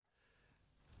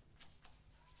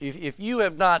if you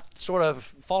have not sort of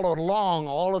followed along,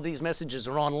 all of these messages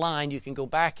are online. You can go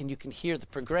back and you can hear the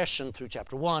progression through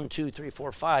chapter 1, 2, 3,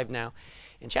 4, 5 now.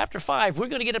 In chapter 5, we're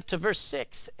going to get up to verse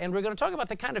 6, and we're going to talk about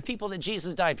the kind of people that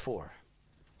Jesus died for,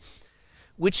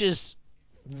 which is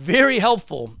very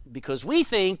helpful because we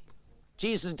think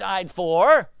Jesus died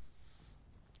for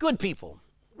good people,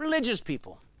 religious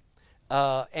people,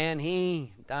 and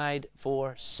he died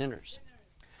for sinners.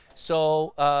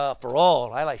 So, for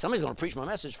all, somebody's going to preach my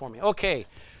message for me. Okay,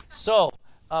 so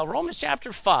Romans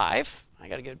chapter 5. I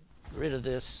got to get rid of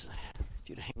this. If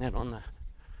you'd hang that on the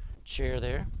chair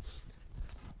there.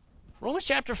 Romans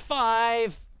chapter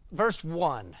 5, verse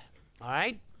 1. All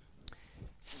right?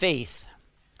 Faith.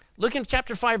 Look in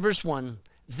chapter 5, verse 1.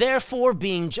 Therefore,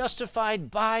 being justified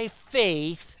by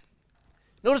faith.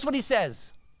 Notice what he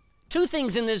says. Two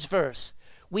things in this verse.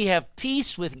 We have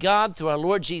peace with God through our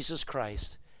Lord Jesus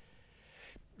Christ.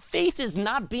 Faith is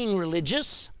not being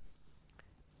religious.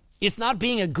 It's not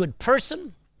being a good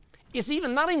person. It's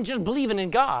not even just believing in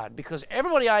God, because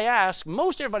everybody I ask,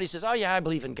 most everybody says, oh yeah, I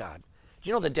believe in God. Do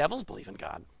you know the devils believe in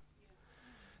God?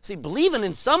 See, believing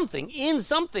in something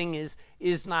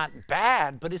is not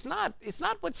bad, but it's not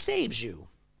what saves you.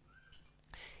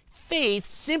 Faith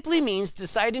simply means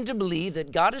deciding to believe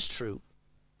that God is true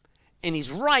and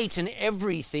he's right in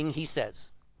everything he says.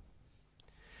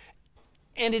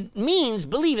 And it means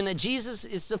believing that Jesus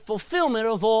is the fulfillment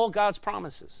of all God's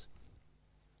promises.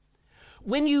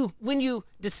 When you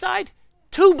decide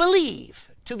to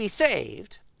believe, to be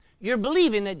saved, you're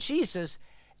believing that Jesus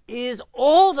is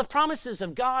all the promises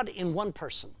of God in one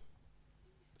person.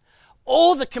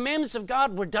 All the commandments of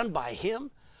God were done by him.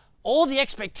 All the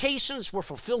expectations were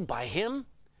fulfilled by him.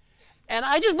 And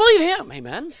I just believe him,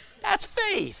 amen? That's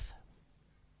faith.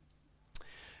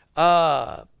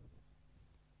 I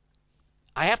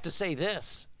have to say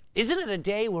this. Isn't it a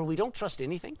day where we don't trust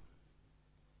anything?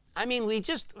 I mean, whether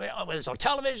it's on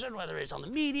television, whether it's on the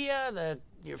media,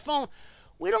 your phone,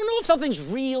 we don't know if something's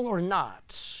real or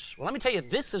not. Well, let me tell you,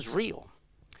 this is real.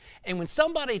 And when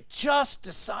somebody just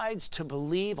decides to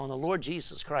believe on the Lord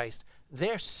Jesus Christ,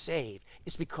 they're saved.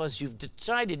 It's because you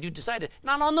decided,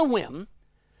 not on the whim,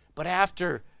 but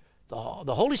after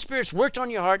the Holy Spirit's worked on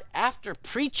your heart, after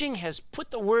preaching has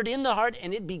put the word in the heart,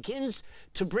 and it begins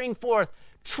to bring forth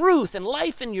truth and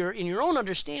life in your own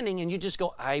understanding, and you just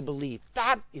go, I believe.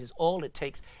 That is all it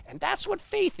takes. And that's what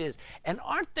faith is. And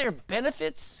aren't there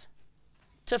benefits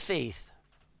to faith?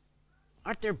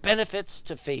 Aren't there benefits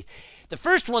to faith? The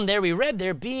first one there we read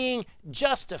there, being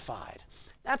justified.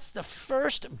 That's the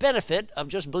first benefit of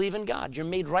just believing God. You're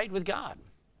made right with God.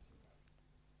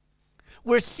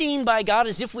 We're seen by God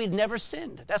as if we'd never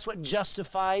sinned. That's what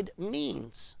justified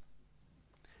means.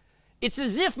 It's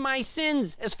as if my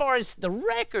sins, as far as the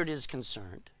record is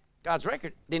concerned, God's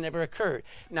record, they never occurred.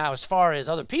 Now, as far as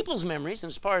other people's memories, and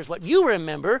as far as what you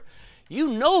remember, you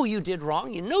know you did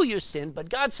wrong, you know you sinned, but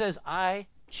God says, I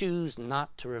choose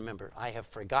not to remember. I have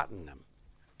forgotten them.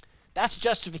 That's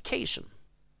justification.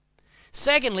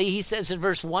 Secondly, he says in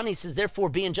verse 1, he says, therefore,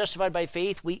 being justified by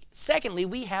faith, we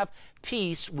have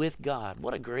peace with God.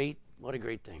 What a great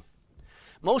thing.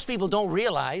 Most people don't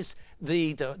realize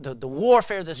the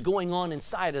warfare that's going on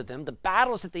inside of them, the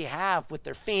battles that they have with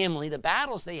their family, the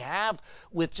battles they have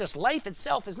with just life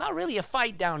itself is not really a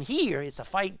fight down here, it's a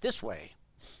fight this way.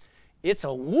 It's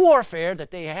a warfare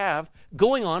that they have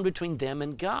going on between them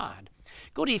and God.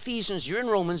 Go to Ephesians, you're in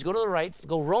Romans, go to the right,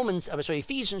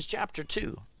 Ephesians chapter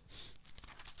 2.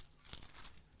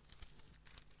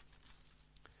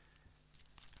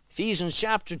 Ephesians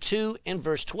chapter 2 and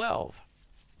verse 12.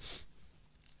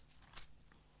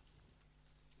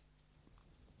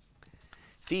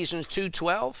 Ephesians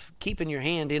 2:12, keeping your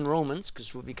hand in Romans,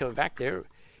 because we'll be coming back there.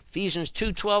 Ephesians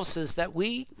 2:12 says that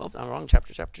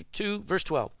chapter 2, verse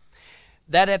 12.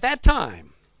 That at that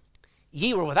time,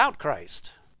 ye were without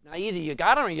Christ. Now, either you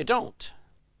got him or you don't.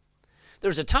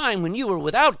 There's a time when you were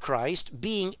without Christ,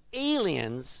 being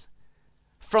aliens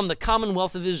from the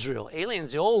commonwealth of Israel.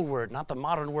 Aliens, the old word, not the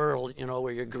modern world,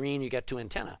 where you're green, you got two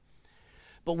antennae.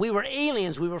 But we were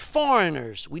aliens, we were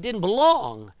foreigners. We didn't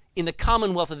belong in the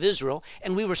commonwealth of Israel,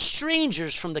 and we were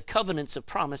strangers from the covenants of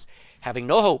promise, having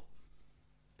no hope,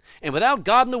 and without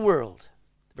God in the world.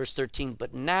 Verse 13,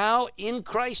 but now in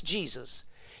Christ Jesus,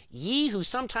 ye who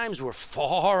sometimes were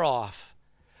far off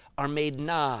are made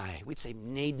nigh, we'd say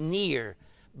made near,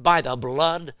 by the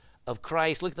blood of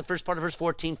Christ. Look at the first part of verse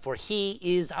 14, for he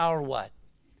is our what?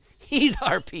 He's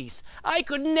our peace. I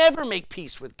could never make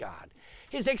peace with God.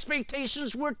 His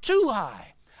expectations were too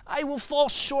high. I will fall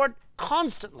short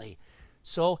constantly.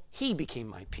 So he became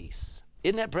my peace.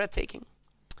 Isn't that breathtaking?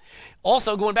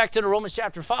 Also, going back to the Romans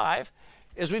chapter 5,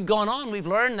 As we've gone on, we've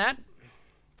learned that,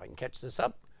 if I can catch this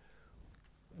up,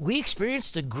 we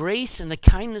experience the grace and the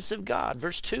kindness of God.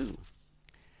 Verse 2,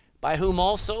 by whom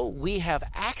also we have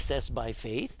access by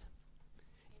faith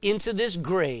into this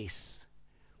grace,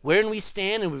 wherein we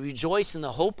stand and we rejoice in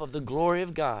the hope of the glory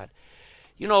of God.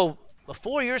 You know,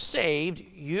 before you're saved,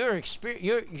 you're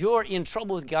in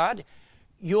trouble with God.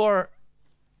 You're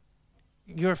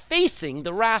facing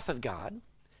the wrath of God.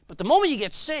 But the moment you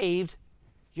get saved,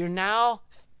 you're now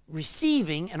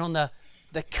receiving and on the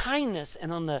kindness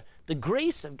and on the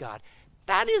grace of God.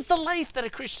 That is the life that a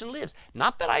Christian lives.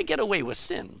 Not that I get away with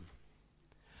sin,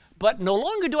 but no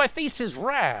longer do I face his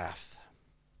wrath.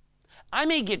 I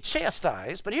may get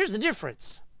chastised, but here's the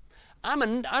difference.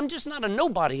 I'm just not a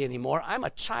nobody anymore. I'm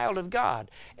a child of God.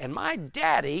 And my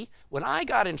daddy, when I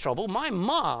got in trouble, my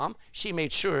mom, she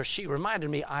made sure she reminded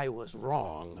me I was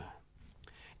wrong.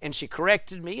 And she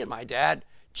corrected me, and my dad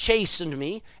chastened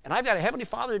me. And I've got a Heavenly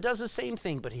Father who does the same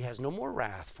thing, but he has no more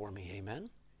wrath for me. Amen?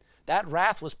 That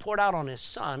wrath was poured out on his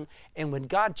Son. And when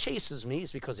God chases me,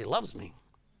 it's because he loves me.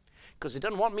 Because he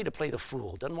doesn't want me to play the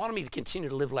fool. Doesn't want me to continue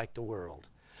to live like the world.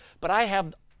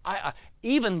 But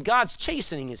even God's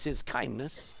chastening is his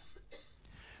kindness.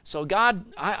 So God,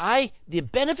 the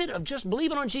benefit of just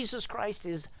believing on Jesus Christ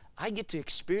is I get to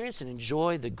experience and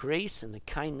enjoy the grace and the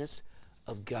kindness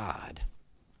of God.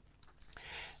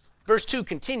 Verse 2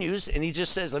 continues, and he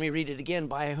just says, let me read it again,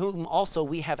 by whom also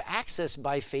we have access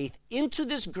by faith into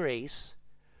this grace,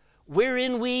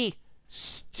 wherein we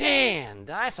stand.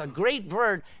 Now, that's a great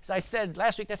word. As I said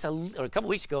last week, or a couple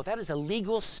weeks ago, that is a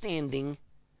legal standing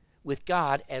with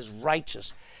God as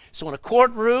righteous. So in a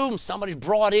courtroom, somebody's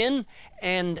brought in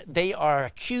and they are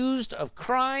accused of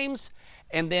crimes,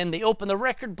 and then they open the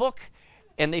record book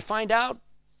and they find out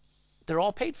they're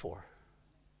all paid for.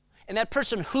 And that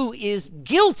person who is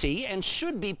guilty and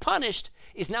should be punished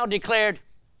is now declared,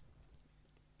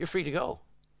 you're free to go.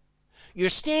 Your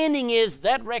standing is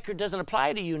that record doesn't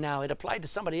apply to you now. It applied to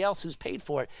somebody else who's paid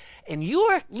for it. And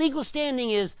your legal standing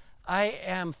is, I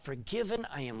am forgiven.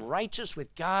 I am righteous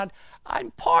with God.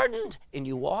 I'm pardoned. And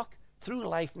you walk through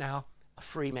life now a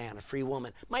free man, a free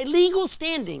woman. My legal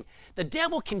standing. The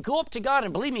devil can go up to God,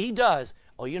 and believe me, he does.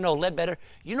 Oh, you know Ledbetter.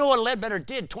 You know what Ledbetter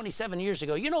did 27 years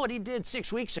ago. You know what he did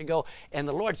 6 weeks ago. And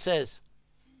the Lord says,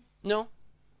 no.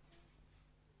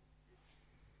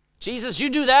 Jesus,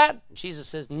 you do that? Jesus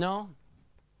says, no.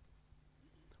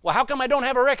 Well, how come I don't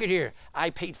have a record here? I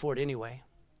paid for it anyway.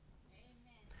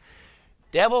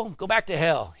 Devil, go back to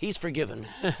hell. He's forgiven.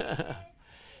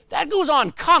 That goes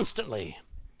on constantly.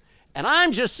 And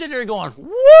I'm just sitting there going,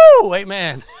 woo,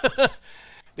 amen.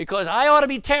 Because I ought to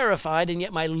be terrified, and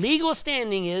yet my legal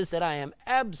standing is that I am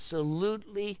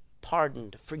absolutely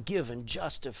pardoned, forgiven,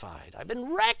 justified. I've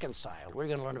been reconciled. We're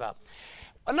going to learn about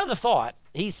another thought.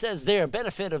 He says there, a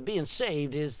benefit of being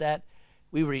saved is that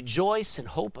we rejoice in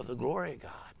hope of the glory of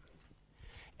God.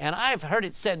 And I've heard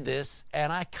it said this,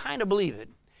 and I kind of believe it.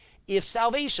 If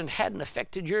salvation hadn't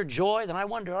affected your joy, then I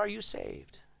wonder, are you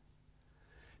saved?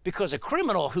 Because a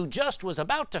criminal who just was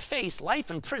about to face life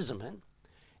imprisonment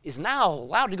is now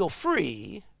allowed to go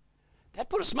free. That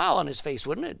put a smile on his face,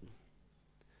 wouldn't it?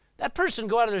 That person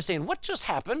go out of there saying, what just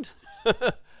happened?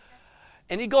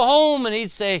 And he'd go home and he'd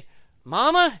say,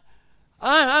 Mama,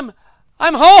 I'm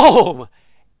home.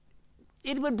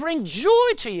 It would bring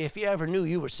joy to you if you ever knew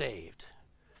you were saved.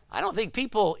 I don't think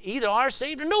people either are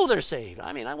saved or know they're saved.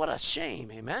 I mean, what a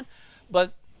shame, amen?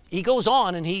 But he goes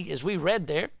on, and as we read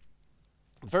there,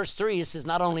 verse 3, it says,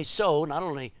 not only so, not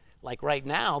only like right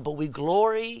now, but we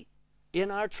glory in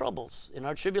our troubles, in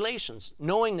our tribulations,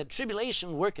 knowing that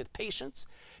tribulation worketh patience.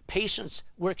 Patience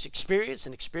works experience,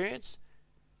 and experience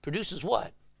produces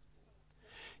what?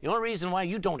 The only reason why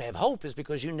you don't have hope is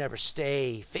because you never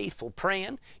stay faithful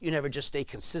praying. You never just stay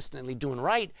consistently doing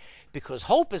right, because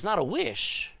hope is not a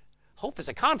wish. Hope is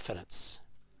a confidence.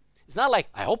 It's not like,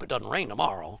 I hope it doesn't rain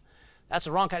tomorrow. That's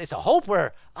the wrong kind. It's a hope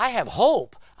where I have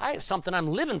hope. I have something I'm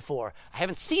living for. I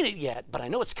haven't seen it yet, but I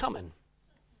know it's coming.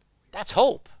 That's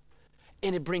hope.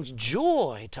 And it brings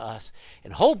joy to us.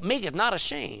 And hope maketh not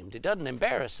ashamed. It doesn't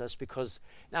embarrass us, because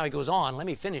now he goes on. Let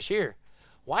me finish here.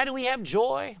 Why do we have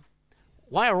joy?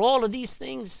 Why are all of these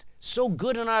things so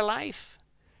good in our life?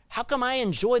 How come I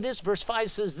enjoy this? Verse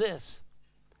 5 says this.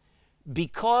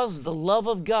 Because the love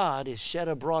of God is shed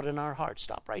abroad in our hearts.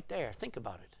 Stop right there. Think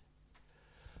about it.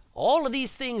 All of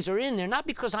these things are in there, not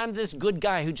because I'm this good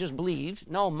guy who just believed.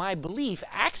 No, my belief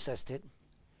accessed it.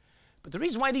 But the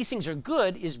reason why these things are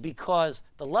good is because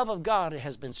the love of God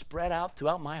has been spread out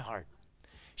throughout my heart.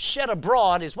 Shed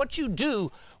abroad is what you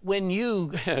do when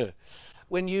you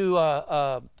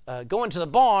go into the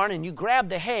barn and you grab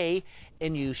the hay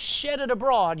and you shed it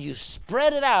abroad, you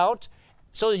spread it out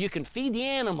so that you can feed the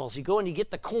animals. You go and you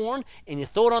get the corn and you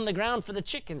throw it on the ground for the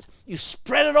chickens. You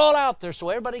spread it all out there so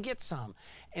everybody gets some.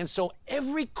 And so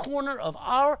every corner of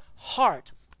our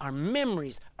heart, our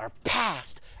memories, our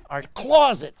past, our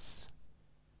closets,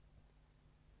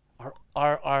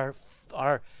 our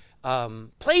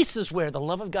places where the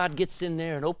love of God gets in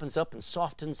there and opens up and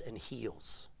softens and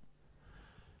heals.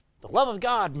 The love of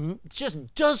God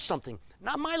just does something.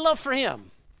 Not my love for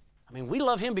him. I mean, we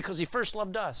love him because he first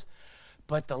loved us.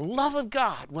 But the love of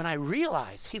God, when I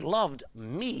realize he loved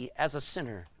me as a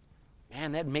sinner,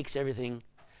 man, that makes everything.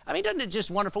 I mean, isn't it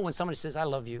just wonderful when somebody says, I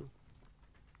love you?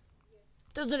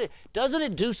 Doesn't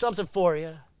it do something for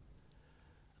you?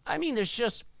 I mean, there's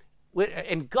just,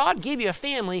 and God gave you a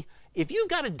family. If you've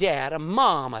got a dad, a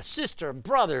mom, a sister, a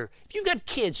brother, if you've got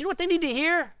kids, you know what they need to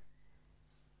hear?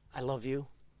 I love you.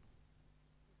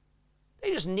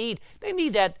 They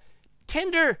need that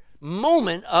tender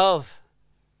moment of,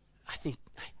 I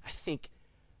think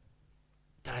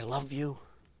that I love you.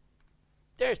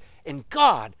 And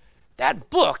God,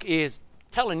 that book is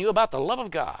telling you about the love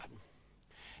of God.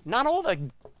 Not all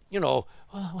the,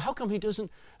 how come he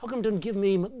doesn't give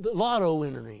me the lotto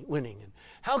winning? And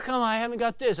how come I haven't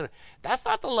got this? That's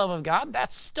not the love of God,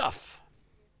 that's stuff.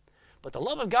 But the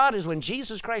love of God is when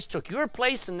Jesus Christ took your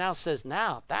place and now says,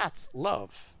 now that's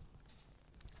love.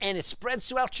 And it spreads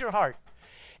throughout your heart.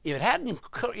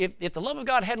 If the love of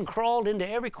God hadn't crawled into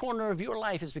every corner of your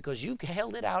life, it's because you've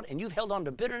held it out and you've held on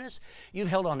to bitterness, you've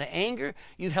held on to anger,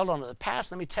 you've held on to the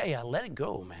past. Let me tell you, let it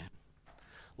go, man.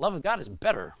 Love of God is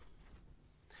better.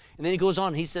 And then he goes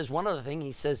on, he says one other thing.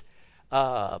 He says,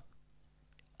 verse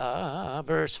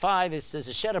 5, it says,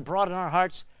 is shed abroad in our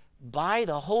hearts by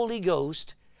the Holy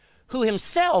Ghost, who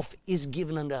himself is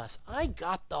given unto us. I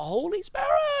got the Holy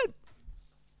Spirit.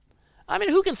 I mean,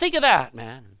 who can think of that,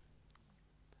 man?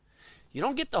 You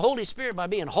don't get the Holy Spirit by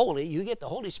being holy. You get the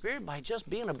Holy Spirit by just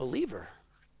being a believer.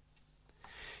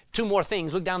 Two more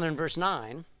things. Look down there in verse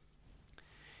 9.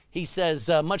 He says,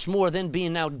 much more than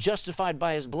being now justified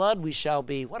by his blood, we shall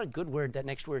be, what a good word that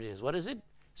next word is. What is it?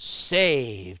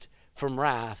 Saved from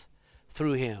wrath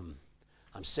through him.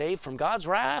 I'm saved from God's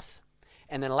wrath.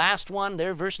 And then last one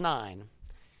there, verse 9.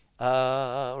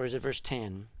 Or is it verse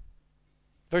 10?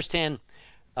 Verse 10.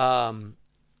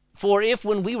 For if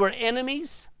when we were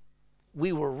enemies,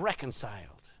 we were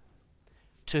reconciled.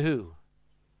 To who?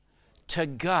 To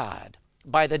God.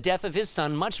 By the death of his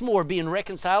son, much more being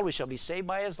reconciled, we shall be saved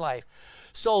by his life.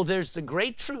 So there's the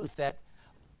great truth that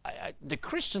the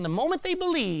Christian, the moment they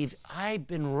believe, I've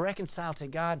been reconciled to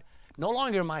God, no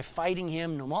longer am I fighting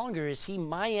him, no longer is he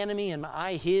my enemy and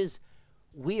I his.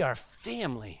 We are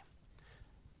family.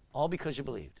 All because you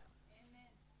believed. Amen.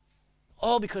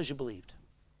 All because you believed.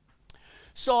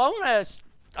 So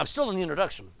I'm still in the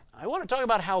introduction. I want to talk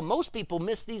about how most people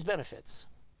miss these benefits.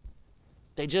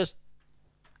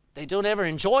 They don't ever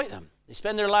enjoy them. They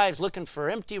spend their lives looking for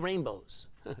empty rainbows.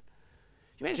 Can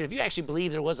you imagine if you actually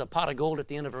believed there was a pot of gold at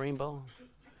the end of a rainbow?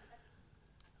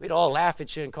 We'd all laugh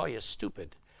at you and call you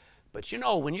stupid. But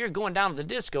when you're going down to the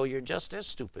disco, you're just as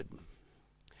stupid.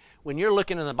 When you're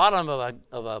looking in the bottom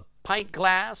of a pint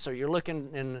glass, or you're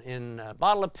looking in a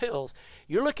bottle of pills,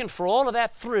 you're looking for all of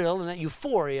that thrill and that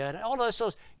euphoria and all of that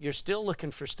stuff. You're still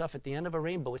looking for stuff at the end of a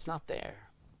rainbow. It's not there.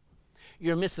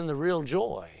 You're missing the real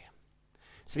joy.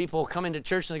 So people come into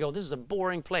church and they go, this is a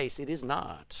boring place. It is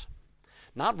not.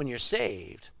 Not when you're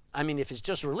saved. I mean, if it's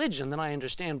just religion, then I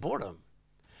understand boredom.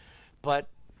 But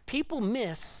people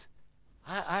miss,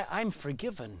 I'm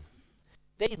forgiven.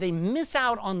 They miss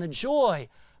out on the joy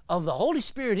of the Holy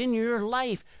Spirit in your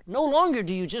life. No longer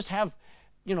do you just have,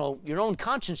 your own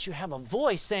conscience. You have a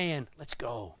voice saying, let's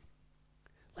go.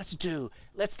 Let's do.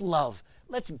 Let's love.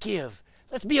 Let's give.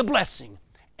 Let's be a blessing.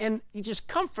 And he just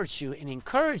comforts you and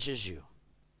encourages you.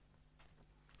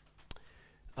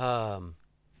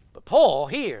 But Paul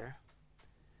here,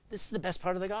 this is the best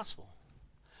part of the gospel.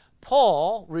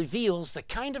 Paul reveals the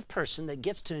kind of person that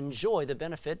gets to enjoy the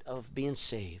benefit of being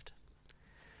saved.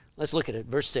 Let's look at it,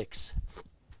 verse 6.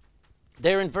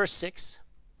 There in verse 6,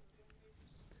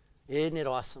 isn't it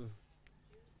awesome?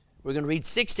 We're going to read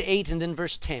 6 to 8 and then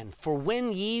verse 10. For when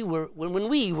we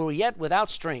were yet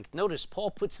without strength, notice Paul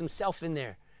puts himself in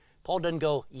there. Paul doesn't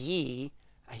go, ye,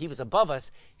 he was above us.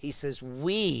 He says,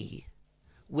 we.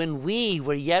 When we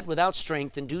were yet without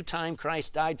strength, in due time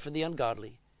Christ died for the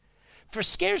ungodly. For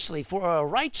scarcely for a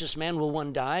righteous man will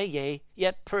one die, yea,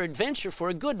 yet peradventure for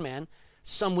a good man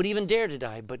some would even dare to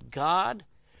die. But God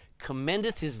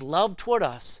commendeth his love toward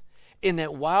us, in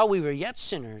that while we were yet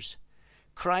sinners,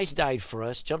 Christ died for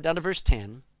us. Jump down to verse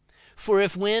 10. For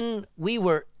if when we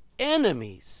were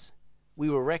enemies, we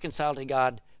were reconciled to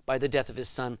God by the death of his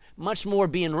Son, much more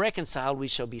being reconciled, we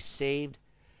shall be saved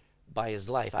by his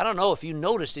life. I don't know if you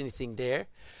noticed anything there,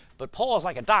 but Paul is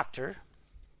like a doctor,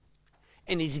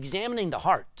 and he's examining the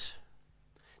heart.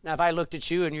 Now, if I looked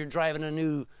at you and you're driving a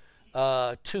new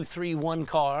 231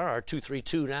 car, or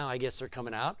 232 now, I guess they're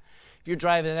coming out. If you're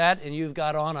driving that and you've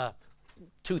got on a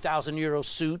 2,000 euro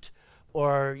suit,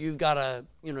 or you've got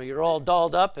you're all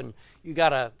dolled up and you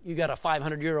got a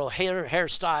 500 euro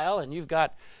hairstyle, and you've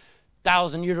got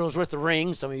 1,000 euros worth of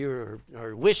rings, some of you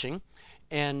are wishing,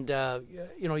 and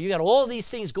you got all these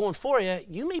things going for you,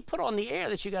 you may put on the air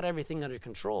that you got everything under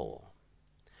control.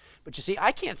 But you see,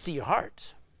 I can't see your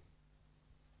heart.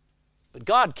 But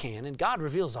God can, and God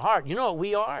reveals the heart. You know what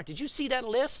we are? Did you see that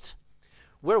list?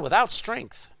 We're without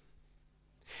strength.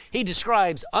 He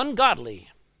describes ungodly,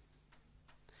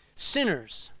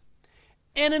 sinners,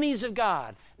 enemies of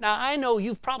God. Now, I know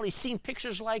you've probably seen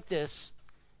pictures like this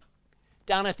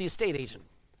down at the estate agent.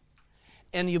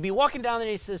 And you'll be walking down there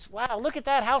and he says, wow, look at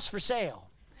that house for sale.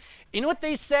 You know what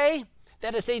they say?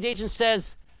 That estate agent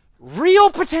says, real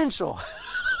potential.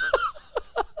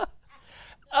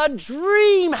 A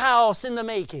dream house in the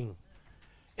making.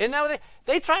 And now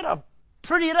they try to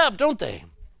pretty it up, don't they?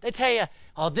 They tell you,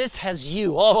 oh, this has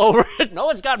you all over it. No,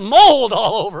 it's got mold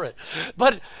all over it.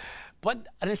 But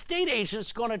an estate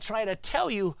agent's going to try to tell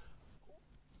you,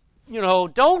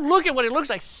 don't look at what it looks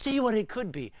like. See what it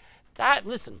could be.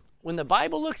 Listen, when the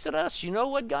Bible looks at us, you know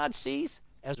what God sees?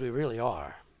 As we really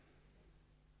are.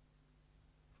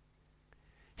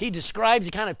 He describes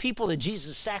the kind of people that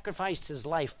Jesus sacrificed his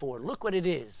life for. Look what it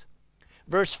is.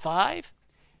 Verse 5.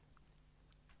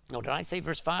 No, did I say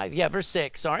verse 5? Yeah, verse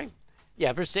 6, sorry.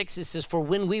 Yeah, verse 6, it says, for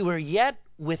when we were yet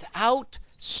without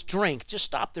strength. Just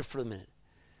stop there for a minute.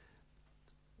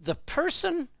 The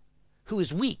person who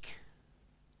is weak,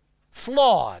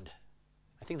 flawed,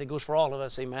 I think that goes for all of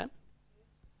us, amen?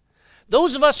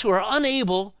 Those of us who are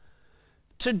unable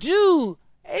to do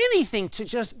anything to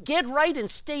just get right and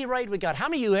stay right with God. How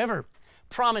many of you ever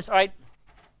promise, all right,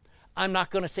 I'm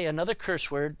not going to say another curse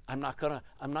word. I'm not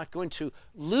going to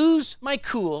lose my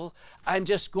cool. I'm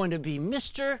just going to be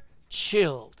Mr.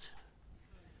 Chilled.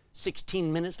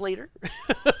 16 minutes later,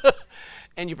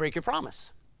 and you break your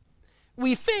promise.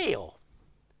 We fail.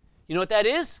 You know what that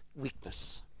is?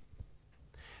 Weakness.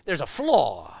 There's a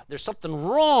flaw. There's something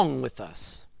wrong with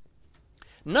us.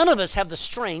 None of us have the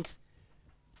strength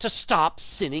to stop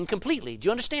sinning completely. Do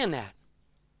you understand that?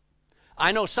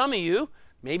 I know some of you,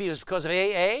 maybe it was because of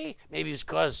AA, maybe it was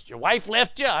because your wife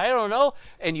left you, I don't know,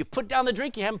 and you put down the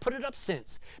drink, you haven't put it up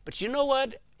since. But you know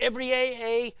what every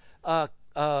AA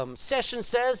session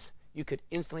says? You could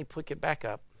instantly pick it back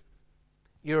up.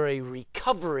 You're a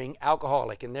recovering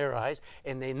alcoholic in their eyes,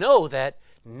 and they know that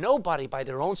nobody by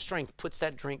their own strength puts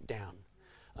that drink down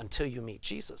until you meet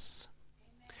Jesus.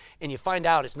 And you find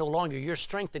out it's no longer your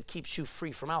strength that keeps you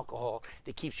free from alcohol,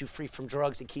 that keeps you free from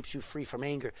drugs, that keeps you free from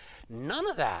anger. None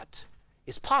of that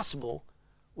is possible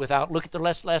without, look at the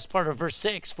last part of verse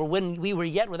 6, for when we were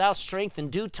yet without strength, in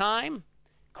due time,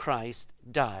 Christ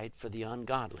died for the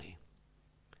ungodly.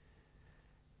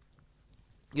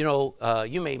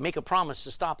 You may make a promise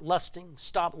to stop lusting,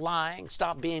 stop lying,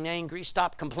 stop being angry,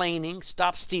 stop complaining,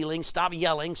 stop stealing, stop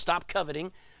yelling, stop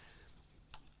coveting.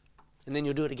 And then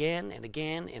you'll do it again and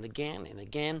again and again and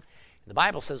again. And the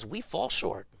Bible says we fall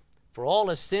short. For all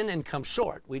has sinned and come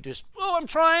short. We just, I'm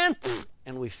trying,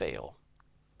 and we fail.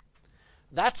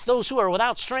 That's those who are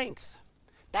without strength.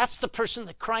 That's the person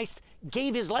that Christ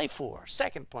gave his life for.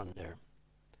 Second one there.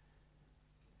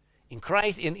 In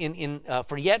Christ,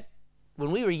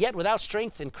 when we were yet without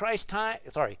strength, in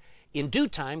due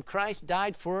time, Christ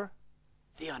died for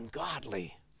the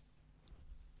ungodly.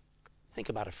 Think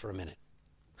about it for a minute.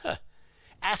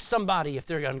 Ask somebody if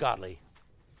they're ungodly.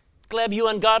 Gleb, you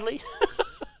ungodly?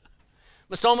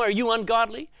 Masoma, are you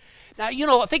ungodly? Now,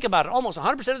 think about it. Almost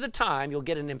 100% of the time, you'll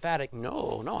get an emphatic,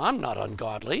 no, I'm not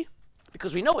ungodly.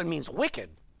 Because we know it means wicked.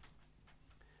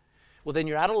 Well, then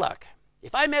you're out of luck.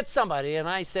 If I met somebody and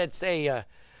I said, say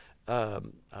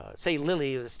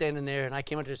Lily was standing there and I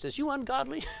came up to her and says, you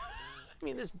ungodly? I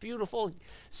mean, this beautiful,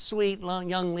 sweet,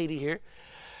 young lady here.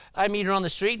 I meet her on the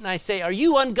street and I say, are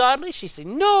you ungodly? She said,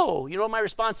 no. You know what my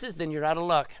response is? Then you're out of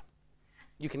luck.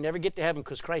 You can never get to heaven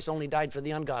because Christ only died for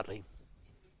the ungodly.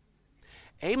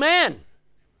 Amen.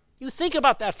 You think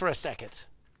about that for a second.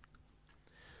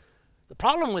 The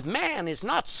problem with man is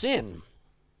not sin.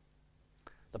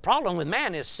 The problem with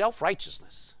man is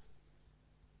self-righteousness.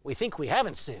 We think we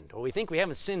haven't sinned, or we think we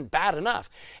haven't sinned bad enough.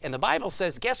 And the Bible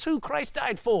says, guess who Christ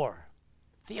died for?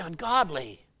 The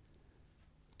ungodly,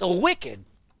 the wicked.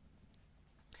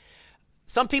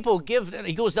 Some people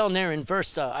he goes down there in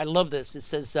verse, I love this. It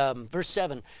says, verse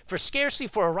 7, for scarcely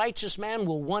for a righteous man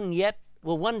will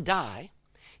one die,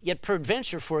 yet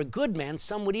peradventure for a good man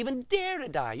some would even dare to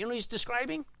die. You know what he's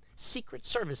describing? Secret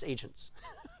Service agents.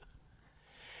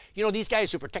 You know, these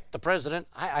guys who protect the president,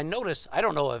 I notice, I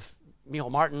don't know if Neil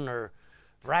Martin or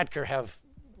Radker have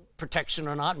protection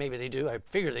or not. Maybe they do. I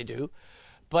figure they do.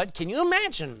 But can you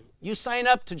imagine you sign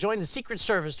up to join the Secret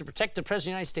Service to protect the President of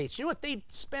the United States? You know what they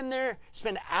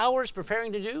spend hours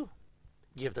preparing to do?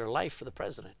 Give their life for the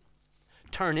president.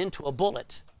 Turn into a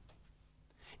bullet.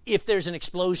 If there's an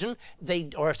explosion,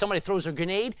 or if somebody throws a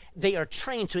grenade, they are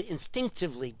trained to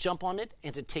instinctively jump on it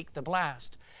and to take the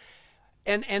blast.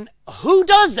 And who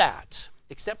does that?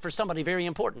 Except for somebody very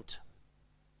important.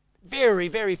 Very,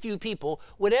 very few people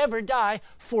would ever die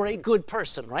for a good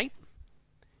person, right?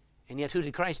 And yet who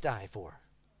did Christ die for?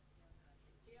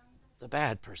 The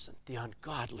bad person, the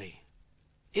ungodly.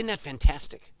 Isn't that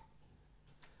fantastic?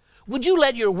 Would you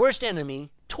let your worst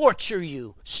enemy torture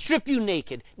you, strip you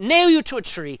naked, nail you to a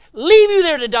tree, leave you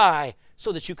there to die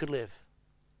so that you could live?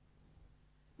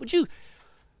 Would you,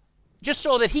 just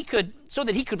so that he could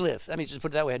live? Let me just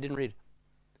put it that way. I didn't read.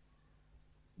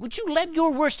 Would you let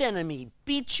your worst enemy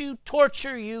beat you,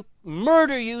 torture you,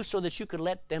 murder you so that you could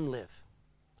let them live?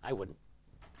 I wouldn't.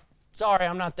 Sorry,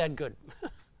 I'm not that good.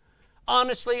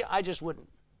 Honestly, I just wouldn't.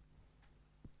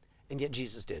 And yet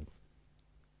Jesus did.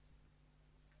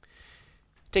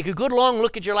 Take a good long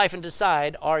look at your life and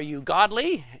decide, are you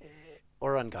godly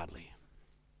or ungodly?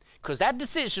 Because that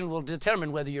decision will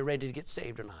determine whether you're ready to get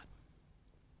saved or not.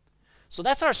 So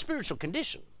that's our spiritual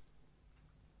condition.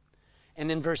 And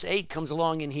then verse 8 comes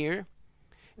along in here. And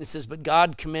it says, but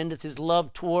God commendeth his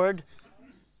love toward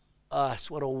us.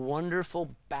 What a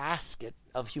wonderful basket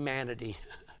of humanity.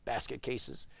 Basket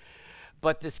cases.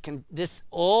 But this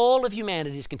all of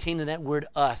humanity is contained in that word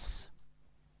us.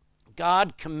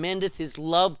 God commendeth his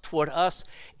love toward us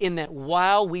in that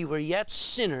while we were yet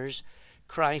sinners,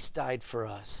 Christ died for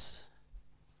us.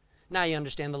 Now you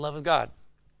understand the love of God.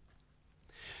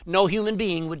 No human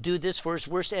being would do this for his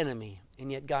worst enemy, and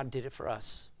yet God did it for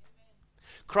us.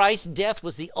 Christ's death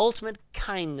was the ultimate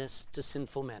kindness to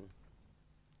sinful men.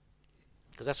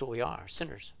 Because that's what we are,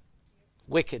 sinners.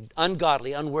 Wicked,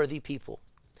 ungodly, unworthy people.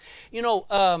 You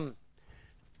know,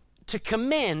 to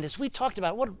commend, as we talked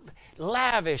about, what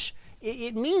lavish,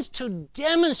 it means to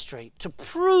demonstrate, to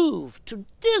prove, to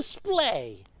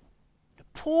display, to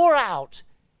pour out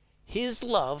his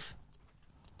love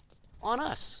on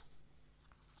us.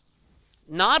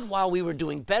 Not while we were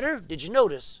doing better. Did you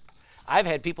notice? I've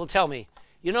had people tell me,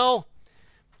 you know,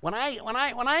 when I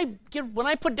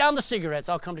put down the cigarettes,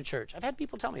 I'll come to church. I've had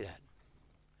people tell me that.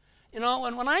 You know,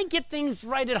 when I get things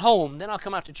right at home, then I'll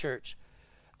come out to church.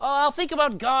 Oh, I'll think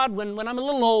about God when I'm a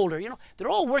little older. You know, they're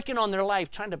all working on their life,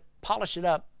 trying to polish it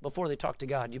up before they talk to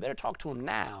God. You better talk to him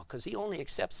now, because he only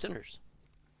accepts sinners.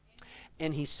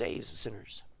 And he saves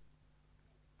sinners.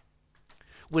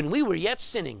 When we were yet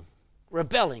sinning,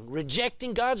 rebelling,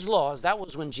 rejecting God's laws, that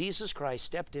was when Jesus Christ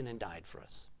stepped in and died for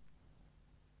us.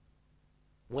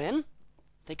 When?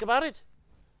 Think about it.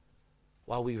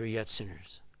 While we were yet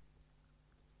sinners.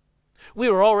 We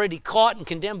were already caught and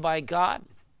condemned by God.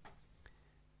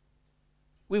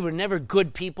 We were never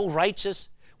good people, righteous.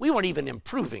 We weren't even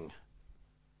improving.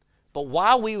 But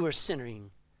while we were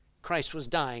sinning, Christ was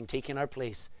dying, taking our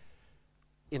place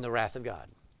in the wrath of God.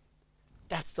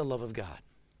 That's the love of God.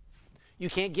 You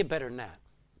can't get better than that.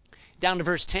 Down to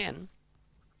verse 10.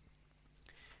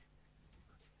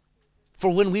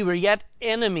 For when we were yet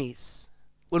enemies,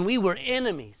 we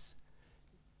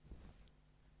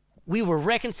were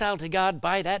reconciled to God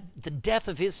by the death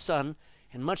of his Son,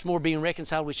 and much more being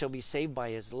reconciled, we shall be saved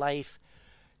by his life.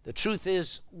 The truth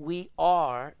is, we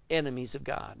are enemies of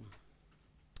God.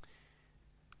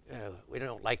 We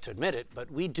don't like to admit it,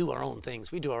 but we do our own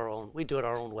things. We do it our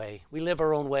own way. We live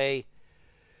our own way.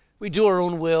 We do our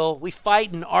own will. We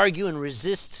fight and argue and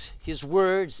resist his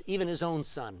words, even his own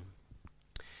Son.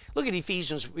 Look at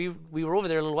Ephesians. We were over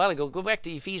there a little while ago. Go back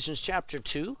to Ephesians chapter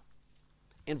 2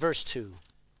 and verse 2.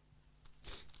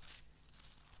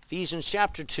 Ephesians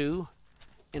chapter 2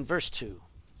 and verse 2.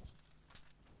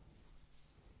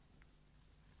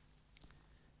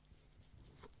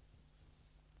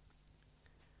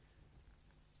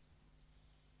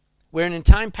 Wherein in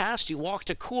time past you walked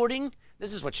according,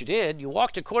 this is what you did, you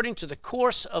walked according to the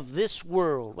course of this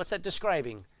world. What's that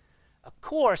describing? A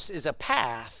course is a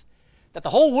path that the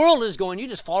whole world is going. You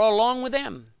just follow along with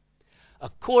them.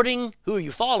 According, who are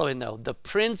you following though? The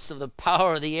prince of the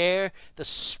power of the air, the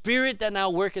spirit that now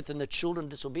worketh in the children of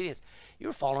disobedience.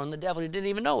 You're following the devil. You didn't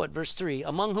even know it. Verse 3,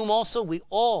 among whom also we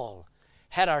all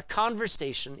had our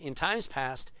conversation in times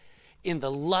past in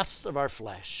the lusts of our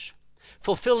flesh,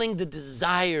 fulfilling the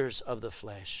desires of the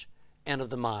flesh and of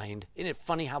the mind. Isn't it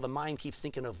funny how the mind keeps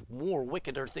thinking of more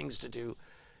wickeder things to do?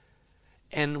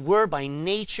 And we're by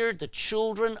nature the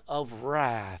children of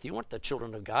wrath. You weren't the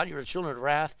children of God. You're the children of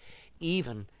wrath,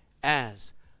 even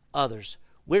as others.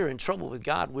 We're in trouble with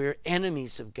God. We're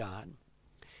enemies of God.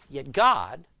 Yet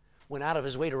God went out of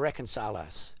his way to reconcile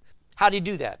us. How did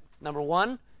he do that? Number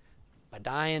one, by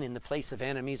dying in the place of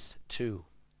enemies. Two,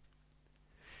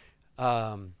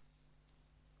 I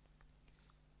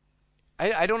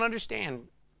don't understand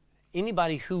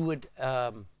anybody who would,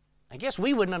 I guess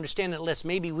we wouldn't understand it unless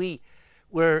maybe we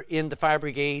were in the fire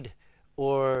brigade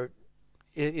or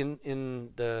in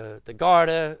the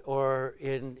Garda or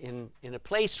in a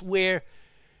place where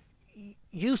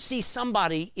you see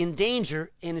somebody in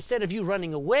danger, and instead of you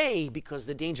running away because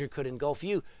the danger could engulf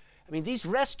you, I mean, these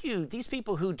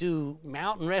people who do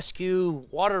mountain rescue,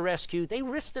 water rescue, they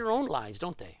risk their own lives,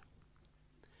 don't they?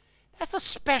 That's a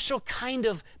special kind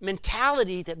of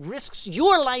mentality that risks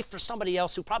your life for somebody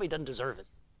else who probably doesn't deserve it.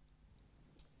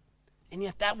 And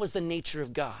yet that was the nature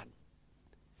of God.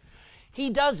 He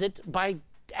does it by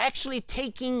actually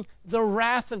taking the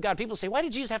wrath of God. People say, why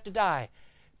did Jesus have to die?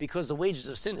 Because the wages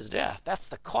of sin is death. That's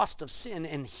the cost of sin,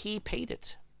 and he paid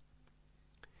it.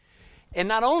 And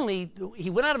not only, he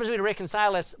went out of his way to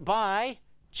reconcile us by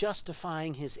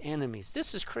justifying his enemies.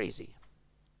 This is crazy.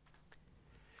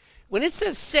 When it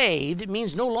says saved, it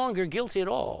means no longer guilty at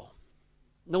all.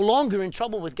 No longer in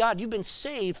trouble with God. You've been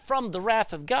saved from the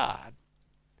wrath of God.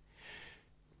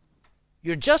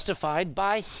 You're justified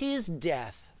by his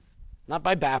death, not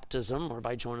by baptism or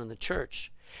by joining the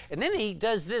church. And then he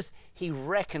does this, he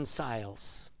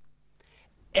reconciles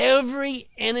every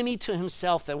enemy to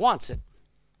himself that wants it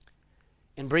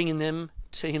and bringing them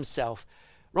to himself.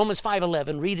 Romans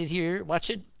 5:11, read it here, watch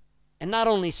it. And not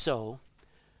only so,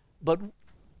 but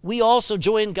we also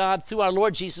join God through our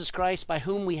Lord Jesus Christ, by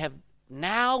whom we have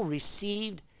now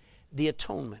received the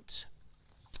atonement.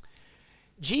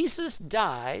 Jesus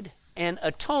died and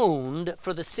atoned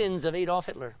for the sins of Adolf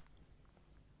Hitler,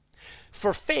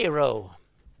 for Pharaoh,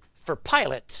 for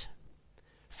Pilate,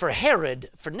 for Herod,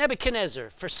 for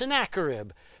Nebuchadnezzar, for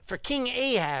Sennacherib, for King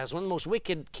Ahaz, one of the most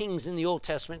wicked kings in the Old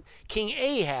Testament, King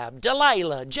Ahab,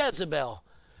 Delilah, Jezebel,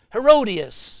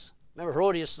 Herodias. Remember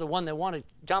Herodias, the one that wanted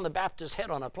John the Baptist's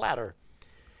head on a platter.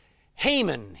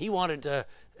 Haman, he wanted to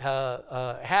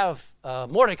have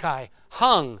Mordecai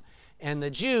hung and the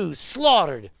Jews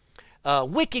slaughtered.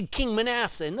 Wicked King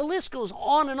Manasseh, and the list goes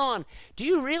on and on. Do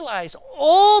you realize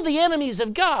all the enemies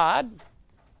of God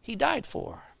he died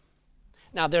for?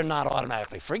 Now, they're not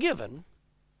automatically forgiven,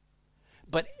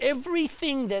 but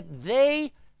everything that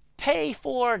they pay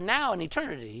for now in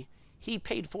eternity, he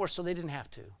paid for so they didn't have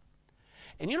to.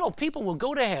 And you know, people will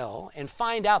go to hell and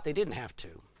find out they didn't have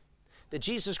to, that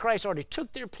Jesus Christ already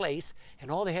took their place,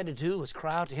 and all they had to do was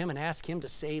cry out to him and ask him to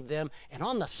save them, and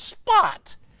on the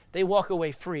spot, they walk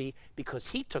away free because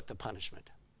he took the punishment.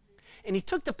 And he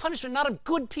took the punishment not of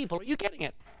good people. Are you getting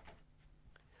it?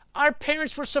 Our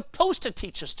parents were supposed to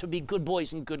teach us to be good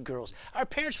boys and good girls. Our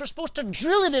parents were supposed to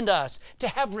drill it into us to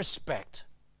have respect,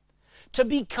 to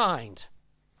be kind.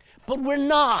 But we're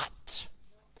not.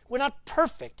 We're not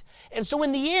perfect. And so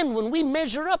in the end, when we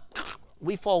measure up,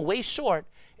 we fall way short.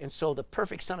 And so the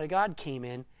perfect Son of God came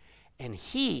in, and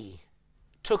he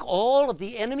took all of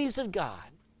the enemies of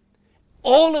God,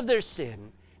 all of their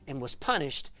sin, and was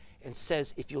punished, and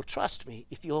says, if you'll trust me,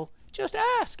 if you'll just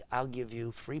ask, I'll give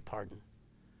you free pardon.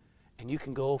 And you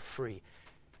can go free,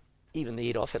 even the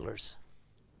Adolf Hitlers.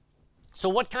 So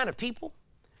what kind of people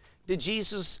did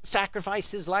Jesus sacrifice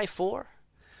his life for?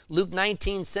 Luke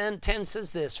 19:10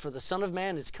 says this, for the Son of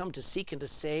Man has come to seek and to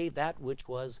save that which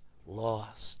was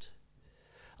lost.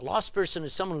 A lost person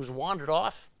is someone who's wandered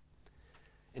off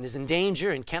and is in danger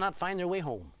and cannot find their way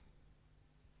home,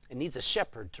 and needs a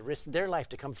shepherd to risk their life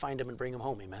to come find them and bring them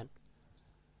home, amen?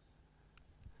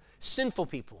 Sinful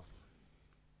people.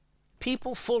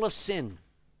 People full of sin.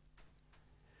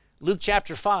 Luke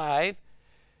chapter 5,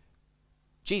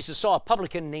 Jesus saw a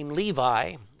publican named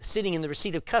Levi sitting in the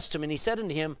receipt of custom, and he said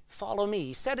unto him, follow me.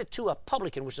 He said it to a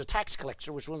publican, which was a tax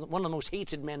collector, which was one of the most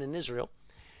hated men in Israel.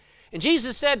 And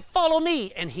Jesus said, follow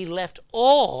me. And he left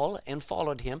all and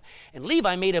followed him. And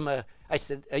Levi made him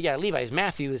Levi,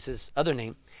 Matthew is his other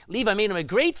name. Levi made him a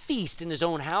great feast in his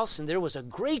own house, and there was a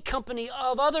great company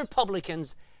of other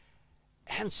publicans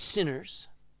and sinners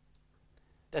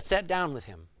that sat down with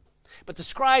him. But the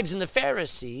scribes and the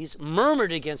Pharisees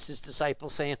murmured against his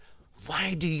disciples, saying,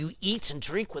 why do you eat and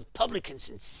drink with publicans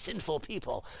and sinful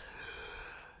people?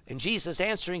 And Jesus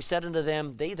answering said unto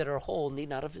them, they that are whole need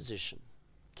not a physician.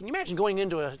 Can you imagine going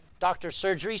into a doctor's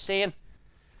surgery saying,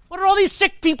 what are all these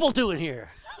sick people doing here?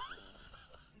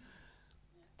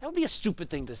 That would be a stupid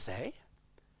thing to say.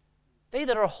 They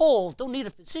that are whole don't need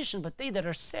a physician, but they that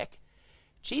are sick.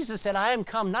 Jesus said, I am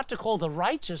come not to call the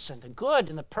righteous and the good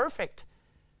and the perfect.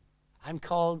 I'm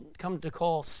come to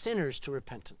call sinners to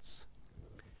repentance.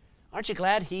 Aren't you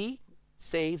glad he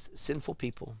saves sinful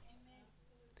people?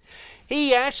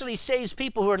 He actually saves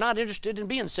people who are not interested in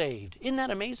being saved. Isn't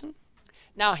that amazing?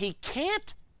 Now, he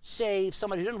can't save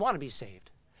somebody who doesn't want to be saved.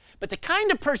 But the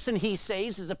kind of person he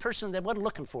saves is a person that wasn't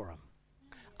looking for him.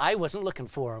 I wasn't looking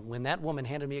for him when that woman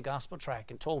handed me a gospel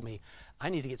tract and told me I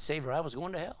need to get saved or I was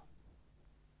going to hell.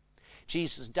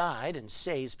 Jesus died and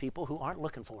saves people who aren't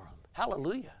looking for him.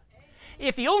 Hallelujah.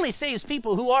 If he only saves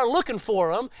people who are looking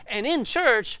for him and in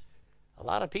church, a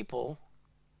lot of people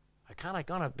are kind of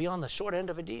going to be on the short end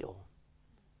of a deal.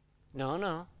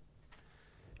 No.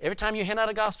 Every time you hand out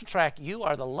a gospel tract, you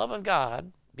are the love of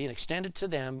God being extended to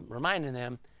them, reminding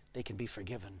them they can be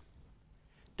forgiven.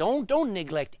 Don't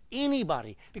neglect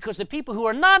anybody, because the people who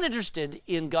are not interested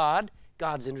in God,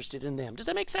 God's interested in them. Does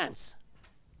that make sense?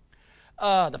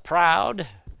 The proud,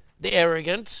 the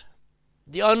arrogant,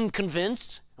 the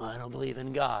unconvinced. Oh, I don't believe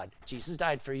in God. Jesus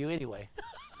died for you anyway.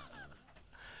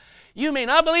 You may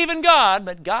not believe in God,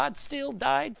 but God still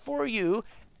died for you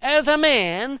as a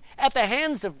man at the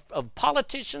hands of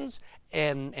politicians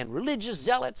and religious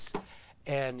zealots,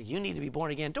 and you need to be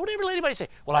born again. Don't ever let anybody say,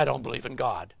 well, I don't believe in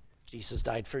God. Jesus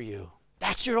died for you.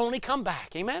 That's your only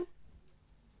comeback. Amen?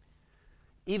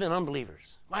 Even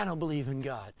unbelievers. I don't believe in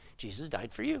God. Jesus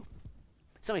died for you.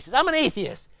 Somebody says, I'm an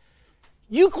atheist.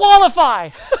 You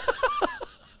qualify.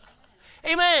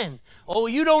 Amen. Oh,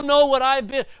 you don't know what I've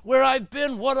been, where I've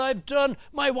been, what I've done.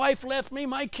 My wife left me.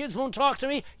 My kids won't talk to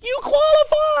me. You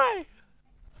qualify.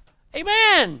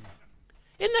 Amen.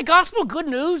 Isn't the gospel good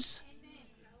news?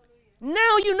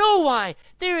 Now you know why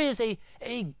there is a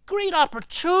great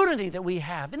opportunity that we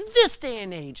have in this day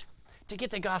and age to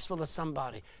get the gospel to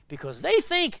somebody, because they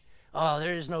think, oh,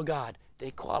 there is no God.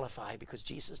 They qualify because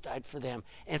Jesus died for them.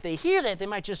 And if they hear that, they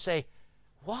might just say,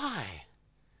 why?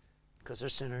 Because they're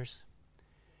sinners,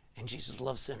 and Jesus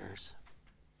loves sinners.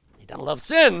 He doesn't love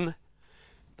sin,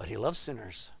 but he loves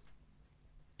sinners.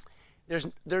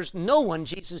 There's no one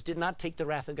Jesus did not take the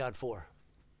wrath of God for.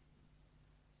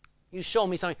 You show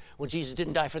me something, well, Jesus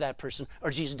didn't die for that person,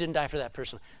 or Jesus didn't die for that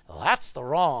person. Well, that's the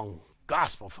wrong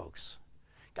gospel, folks.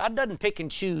 God doesn't pick and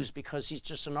choose because he's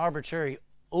just an arbitrary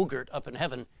ogre up in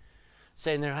heaven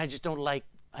saying there, I don't like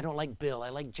Bill, I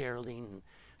like Geraldine,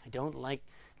 I don't like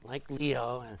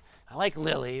Leo, and I like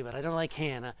Lily, but I don't like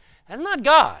Hannah. That's not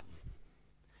God.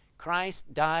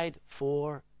 Christ died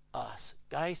for us.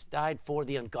 Christ died for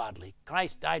the ungodly.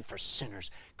 Christ died for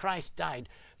sinners. Christ died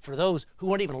for those who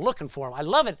weren't even looking for him. I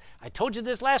love it. I told you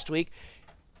this last week.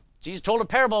 Jesus told a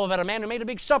parable about a man who made a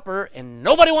big supper and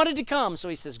nobody wanted to come. So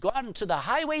he says, go out into the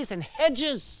highways and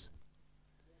hedges.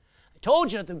 I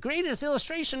told you that the greatest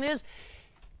illustration is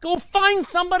go find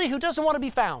somebody who doesn't want to be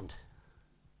found.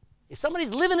 If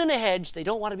somebody's living in a hedge, they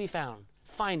don't want to be found.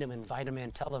 Find them, invite them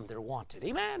in, tell them they're wanted.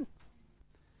 Amen?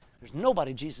 There's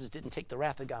nobody Jesus didn't take the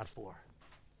wrath of God for.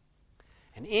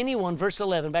 And anyone, verse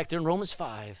 11, back there in Romans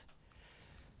 5,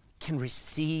 can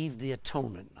receive the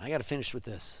atonement. I got to finish with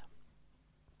this.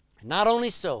 And not only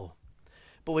so,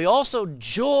 but we also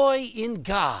joy in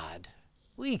God.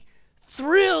 We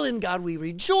thrill in God. We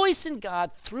rejoice in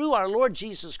God through our Lord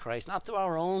Jesus Christ, not through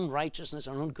our own righteousness,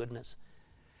 our own goodness,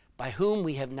 by whom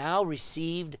we have now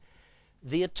received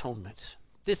the atonement.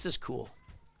 This is cool.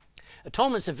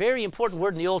 Atonement is a very important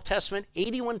word in the Old Testament.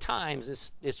 81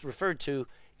 times it's referred to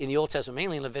in the Old Testament,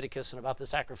 mainly in Leviticus and about the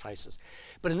sacrifices.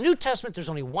 But in the New Testament, there's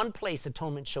only one place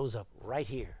atonement shows up, right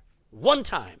here. One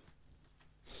time.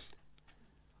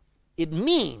 It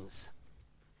means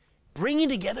bringing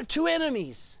together two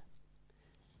enemies.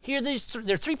 Here, there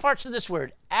are three parts of this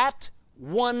word.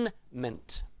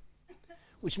 At-one-ment,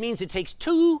 which means it takes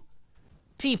two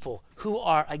people who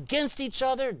are against each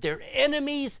other, they're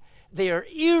enemies, they are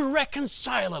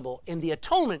irreconcilable, and the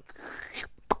atonement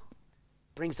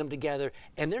brings them together,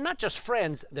 and they're not just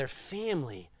friends, they're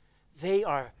family. They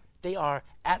are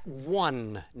at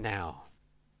one now,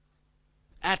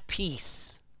 at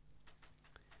peace.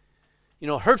 You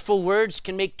know, hurtful words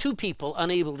can make two people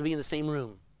unable to be in the same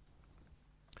room.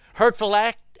 Hurtful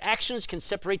actions can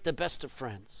separate the best of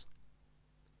friends.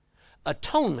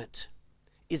 Atonement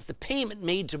is the payment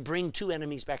made to bring two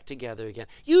enemies back together again.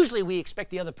 Usually we expect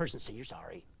the other person to say, you're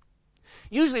sorry.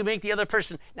 Usually we make the other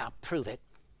person, now prove it.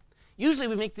 Usually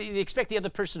we expect the other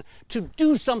person to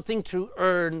do something to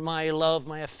earn my love,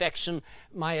 my affection,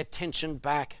 my attention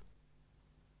back.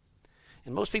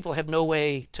 And most people have no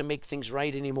way to make things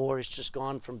right anymore. It's just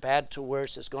gone from bad to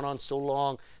worse. It's gone on so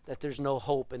long that there's no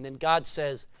hope. And then God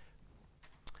says,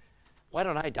 why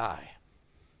don't I die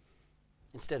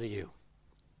instead of you?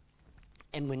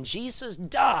 And when Jesus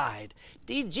died,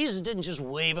 Jesus didn't just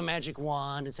wave a magic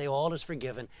wand and say, all is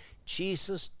forgiven.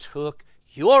 Jesus took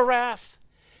your wrath,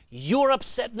 your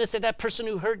upsetness at that person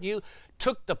who hurt you,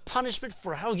 took the punishment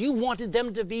for how you wanted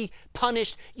them to be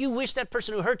punished. You wish that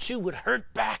person who hurt you would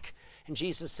hurt back. And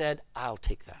Jesus said, I'll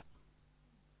take that.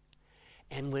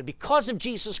 And because of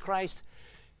Jesus Christ,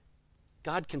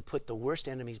 God can put the worst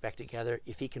enemies back together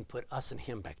if he can put us and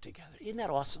him back together. Isn't that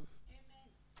awesome? Amen.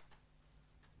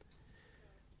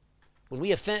 When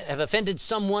we have offended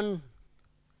someone,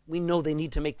 we know they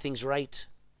need to make things right.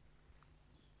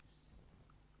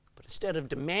 But instead of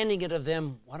demanding it of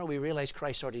them, why don't we realize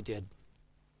Christ already did?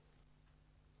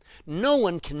 No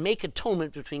one can make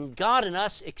atonement between God and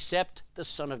us except the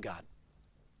Son of God.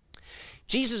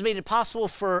 Jesus made it possible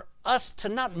for us to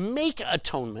not make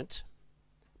atonement,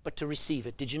 but to receive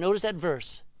it. Did you notice that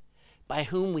verse? By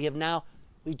whom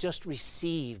we just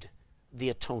received the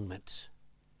atonement.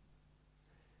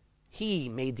 He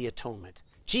made the atonement.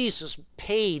 Jesus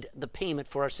paid the payment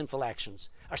for our sinful actions,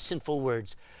 our sinful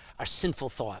words, our sinful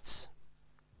thoughts.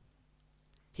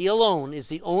 He alone is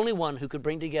the only one who could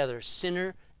bring together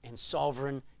sinner and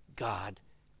sovereign God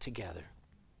together.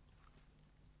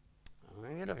 I'm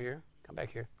going to get up here. Come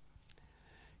back here.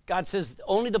 God says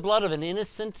only the blood of an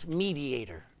innocent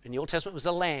mediator. In the Old Testament it was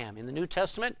a lamb. In the New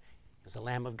Testament it was the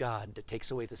Lamb of God that takes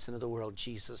away the sin of the world,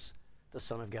 Jesus, the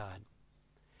Son of God.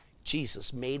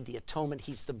 Jesus made the atonement.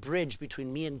 He's the bridge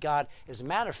between me and God. As a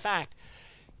matter of fact,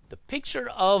 the picture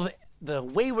of the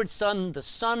wayward son, the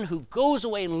son who goes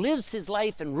away and lives his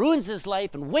life and ruins his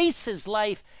life and wastes his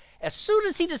life, as soon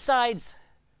as he decides,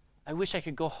 I wish I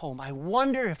could go home. I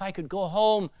wonder if I could go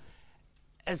home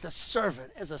as a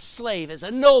servant, as a slave, as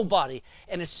a nobody.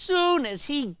 And as soon as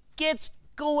he gets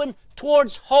going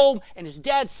towards home and his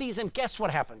dad sees him, guess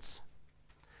what happens?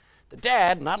 The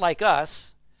dad, not like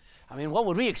us, what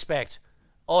would we expect?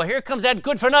 Oh, here comes that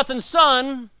good-for-nothing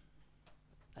son.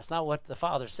 That's not what the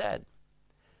father said.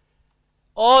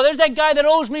 Oh, there's that guy that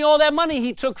owes me all that money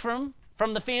he took from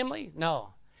the family.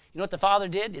 No. You know what the father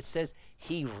did? It says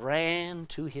he ran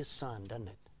to his son, doesn't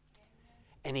it?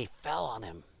 And he fell on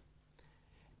him.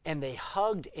 And they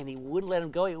hugged, and he wouldn't let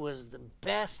him go. It was the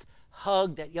best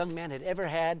hug that young man had ever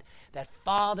had. That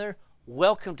father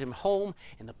welcomed him home.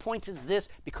 And the point is this: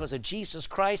 because of Jesus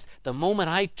Christ, the moment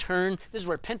I turn, this is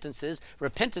what repentance is.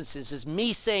 Repentance is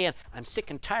me saying, I'm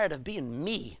sick and tired of being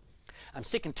me. I'm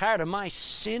sick and tired of my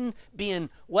sin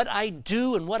being what I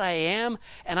do and what I am,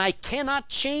 and I cannot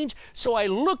change, so I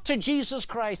look to Jesus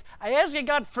Christ. I ask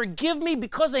God, forgive me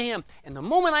because of him. And the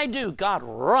moment I do, God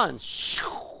runs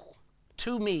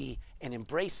to me and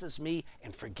embraces me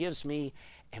and forgives me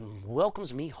and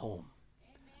welcomes me home.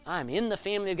 Amen. I'm in the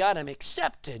family of God. I'm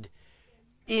accepted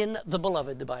in the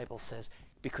beloved, the Bible says,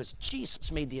 because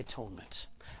Jesus made the atonement.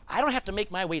 I don't have to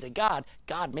make my way to God.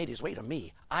 God made his way to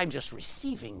me. I'm just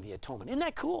receiving the atonement. Isn't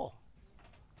that cool?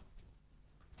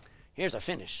 Here's a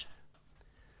finish.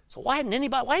 So why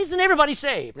isn't everybody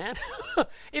saved, man?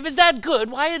 If it's that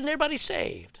good, why isn't everybody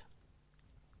saved?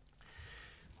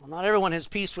 Well, not everyone has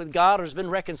peace with God or has been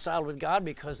reconciled with God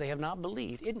because they have not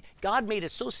believed. God made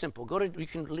it so simple. You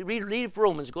can read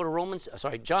Romans. Go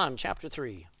to John chapter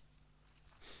 3.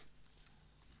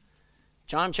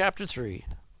 John chapter 3.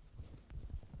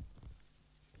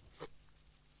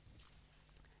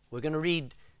 We're going to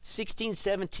read 16,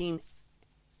 17,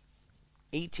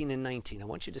 18, and 19. I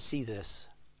want you to see this.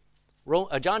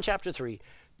 John chapter 3.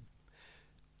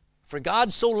 For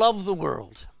God so loved the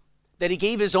world that he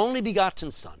gave his only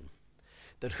begotten Son,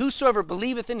 that whosoever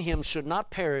believeth in him should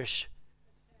not perish,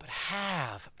 but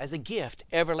have as a gift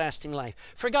everlasting life.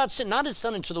 For God sent not his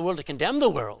Son into the world to condemn the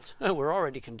world. We're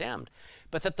already condemned.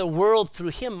 But that the world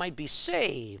through him might be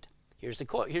saved. Here's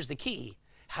the key.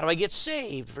 How do I get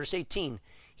saved? Verse 18.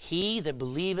 He that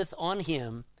believeth on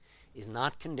him is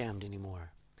not condemned anymore.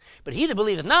 But he that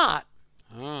believeth not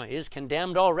is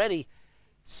condemned already,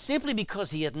 simply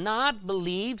because he hath not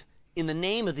believed in the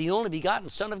name of the only begotten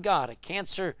Son of God. A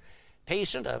cancer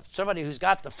patient, somebody who's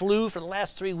got the flu for the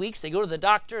last 3 weeks, they go to the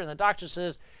doctor, and the doctor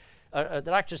says,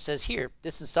 here,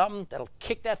 this is something that'll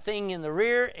kick that thing in the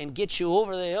rear and get you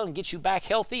over the hill and get you back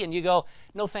healthy. And you go,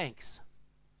 no thanks.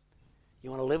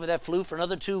 You want to live with that flu for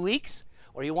another 2 weeks?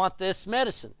 Or you want this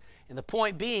medicine? And the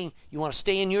point being, you want to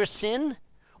stay in your sin?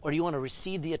 Or do you want to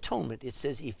receive the atonement? It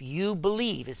says, if you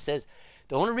believe, it says,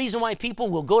 the only reason why people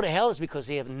will go to hell is because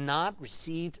they have not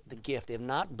received the gift. They have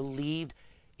not believed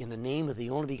in the name of the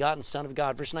only begotten Son of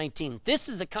God. Verse 19, this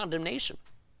is the condemnation.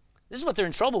 This is what they're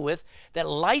in trouble with, that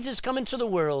light has come into the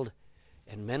world,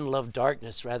 and men love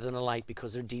darkness rather than the light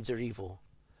because their deeds are evil.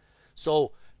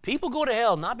 So people go to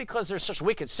hell not because they're such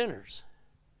wicked sinners.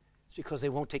 It's because they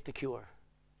won't take the cure.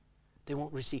 They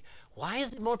won't receive. Why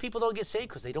is it more people don't get saved?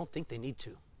 Because they don't think they need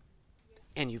to.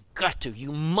 And you've got to.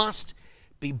 You must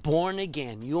be born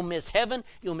again. You'll miss heaven.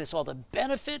 You'll miss all the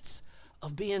benefits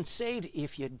of being saved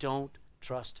if you don't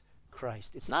trust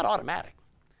Christ. It's not automatic.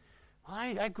 Well,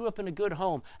 I grew up in a good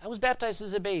home. I was baptized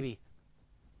as a baby.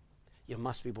 You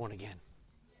must be born again.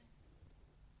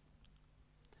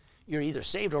 You're either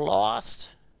saved or lost.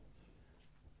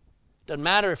 Doesn't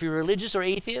matter if you're religious or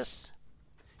atheist.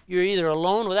 You're either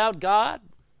alone without God,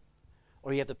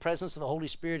 or you have the presence of the Holy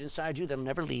Spirit inside you that'll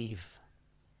never leave.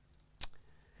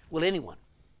 Will anyone,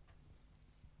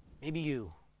 maybe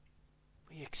you,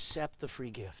 will you accept the free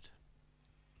gift?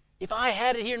 If I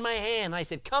had it here in my hand, I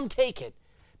said, come take it,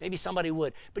 maybe somebody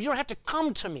would. But you don't have to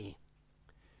come to me.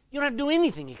 You don't have to do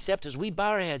anything except as we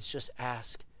bow our heads, just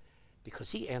ask,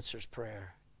 because he answers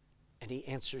prayer, and he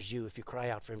answers you if you cry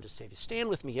out for him to save you. Stand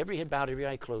with me, every head bowed, every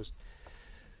eye closed.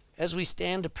 As we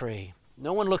stand to pray,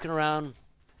 no one looking around,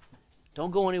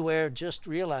 don't go anywhere, just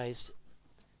realize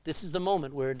this is the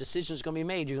moment where a decision is going to be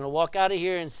made. You're going to walk out of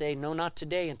here and say, no, not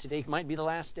today, and today might be the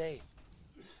last day.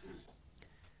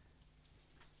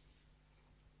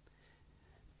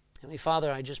 Heavenly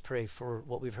Father, I just pray for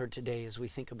what we've heard today as we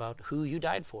think about who you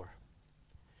died for.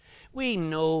 We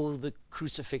know the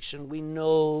crucifixion. We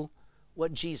know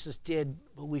what Jesus did,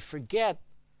 but we forget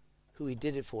who he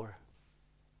did it for.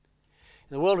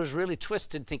 And the world is really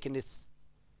twisted, thinking it's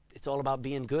all about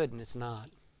being good, and it's not.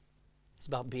 It's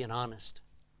about being honest.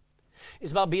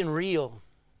 It's about being real,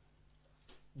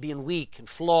 being weak and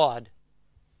flawed,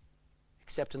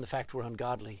 accepting the fact we're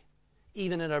ungodly.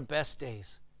 Even in our best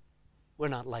days, we're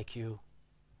not like you.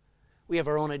 We have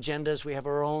our own agendas. We have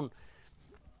our own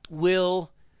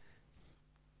will.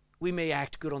 We may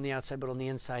act good on the outside, but on the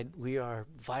inside, we are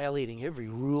violating every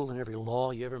rule and every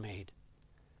law you ever made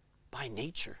by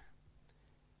nature.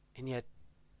 And yet,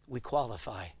 we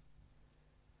qualify.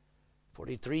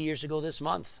 43 years ago this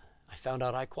month, I found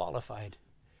out I qualified.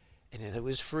 And it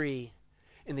was free.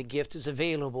 And the gift is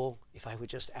available if I would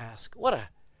just ask. What a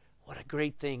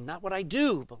great thing. Not what I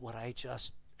do, but what I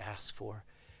just ask for.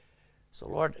 So,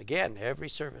 Lord, again, every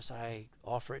service I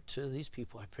offer it to these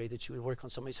people. I pray that you would work on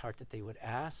somebody's heart, that they would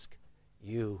ask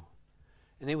you.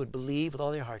 And they would believe with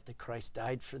all their heart that Christ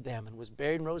died for them and was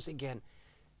buried and rose again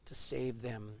to save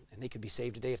them. And they could be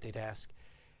saved today if they'd ask.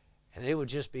 And it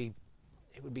would be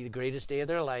the greatest day of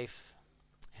their life.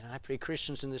 And I pray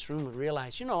Christians in this room would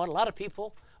realize, you know what, a lot of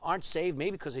people aren't saved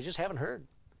maybe because they just haven't heard.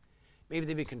 Maybe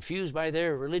they've been confused by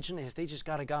their religion. And if they just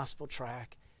got a gospel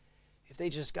tract, if they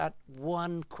just got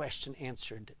one question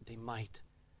answered, they might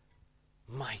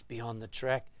be on the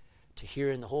track to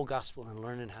hearing the whole gospel and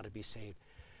learning how to be saved.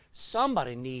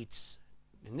 Somebody needs,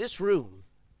 in this room,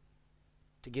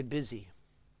 to get busy.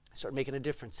 Start making a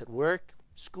difference at work,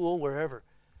 school, wherever.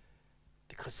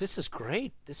 Because this is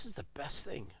great. This is the best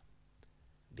thing,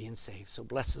 being saved. So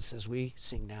bless us as we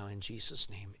sing now in Jesus'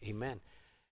 name. Amen.